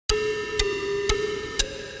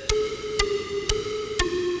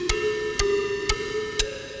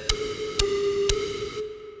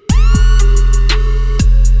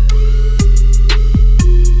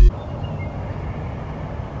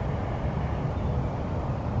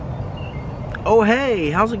Oh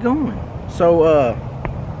hey, how's it going? So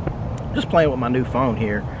just playing with my new phone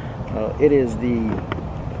here. It is the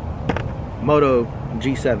Moto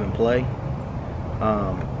G7 Play.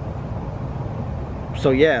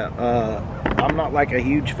 So yeah, I'm not like a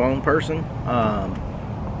huge phone person.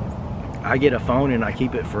 I get a phone and I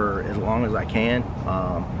keep it for as long as I can.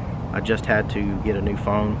 I just had to get a new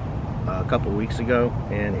phone a couple weeks ago,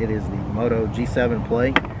 and it is the Moto G7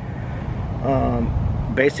 Play.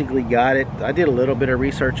 Basically got it. I did a little bit of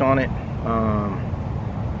research on it.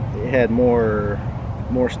 It had more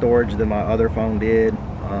storage than my other phone did.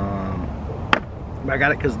 I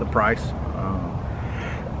got it because of the price.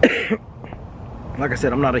 Like I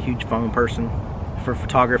said, I'm not a huge phone person. For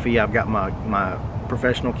photography, I've got my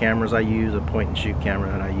professional cameras I use, a point and shoot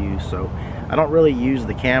camera that I use. So I don't really use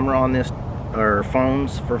the camera on this or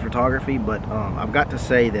phones for photography, but I've got to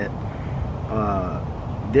say that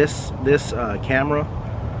this camera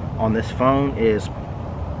on this phone is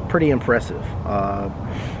pretty impressive,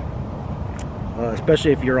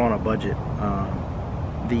 especially if you're on a budget.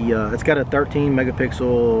 It's got a 13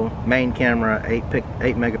 megapixel main camera, 8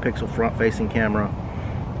 megapixel front facing camera.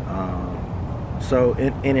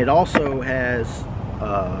 And it also has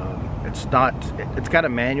it's got a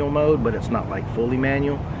manual mode, but it's not like fully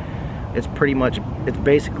manual. It's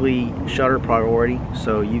basically shutter priority,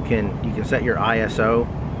 so you can set your ISO,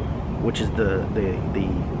 which is the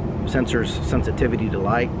sensor's sensitivity to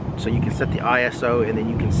light. So you can set the ISO, and then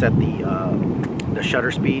you can set the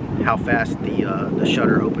shutter speed, how fast the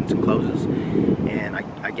shutter opens and closes, and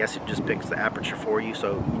I guess it just picks the aperture for you,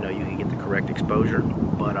 so you can get the correct exposure.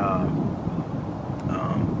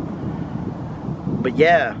 But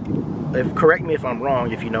yeah, correct me if I'm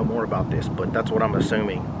wrong if you know more about this, but that's what I'm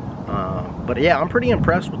assuming. But yeah, I'm pretty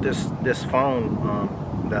impressed with this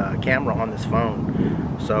phone, the camera on this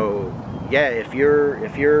phone. So yeah, if you're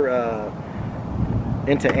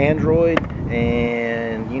into Android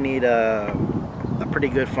and you need a pretty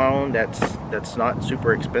good phone that's not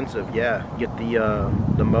super expensive, yeah, get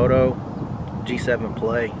the Moto G7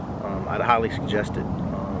 Play. I'd highly suggest it.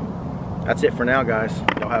 That's it for now, guys.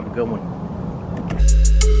 Y'all have a good one.